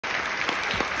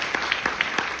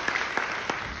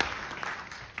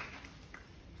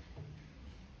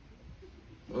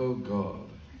Oh God.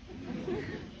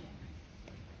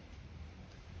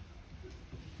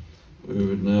 We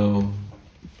would now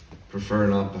prefer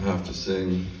not to have to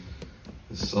sing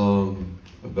a song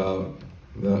about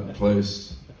that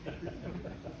place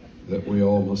that we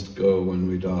all must go when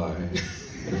we die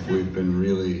if we've been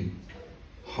really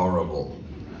horrible.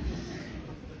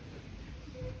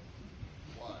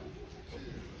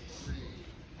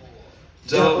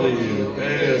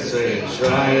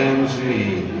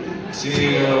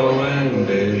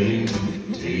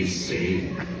 W-A-S-H-I-N-G-T-O-N-D-T-C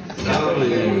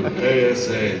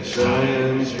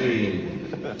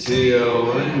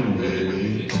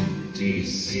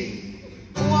W-A-S-H-I-N-G-T-O-N-D-T-C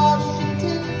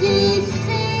Washington, D.C.,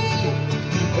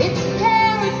 it's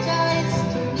paradise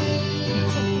to me.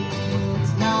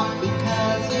 It's not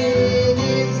because it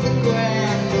is the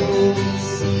grand old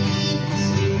seat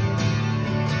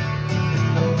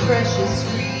of precious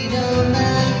freedom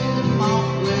and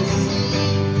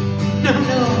democracy. No,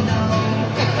 no, no.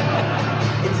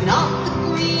 It's not the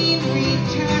green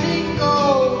returning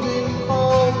golden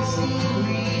policy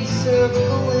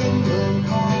recircling England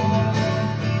home.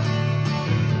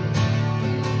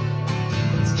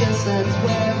 Just that's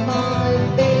where my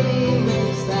baby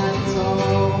lives, that's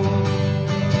all.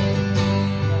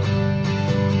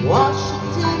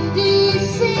 Washington,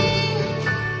 D.C.,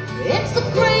 it's the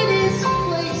greatest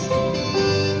place to be.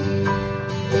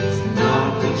 It's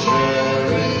not the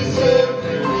cherries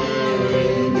everywhere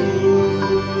in bloom.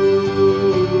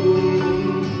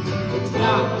 It's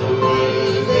not the way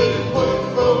they put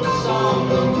folks on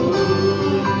the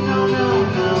moon. No, no,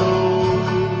 no.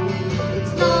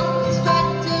 It's not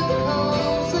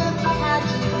spectacles and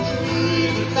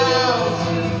pageantry,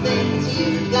 1,000 things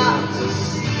you've got to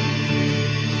see.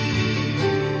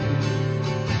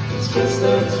 It's just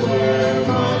that's where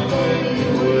my baby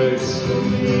waits for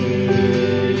me.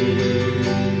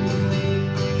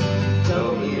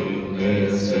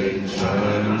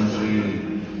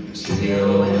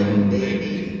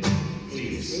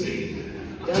 W-A-S-H-I-N-G-T-O-N-D-T-C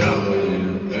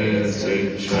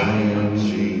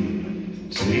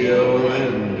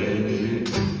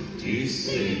W-A-S-H-I-N-G-T-O-N-D-T-C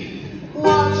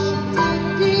Washington,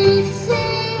 D.C.,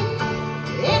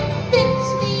 it fits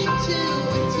me to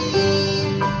a T.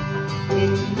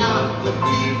 It's not the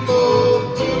people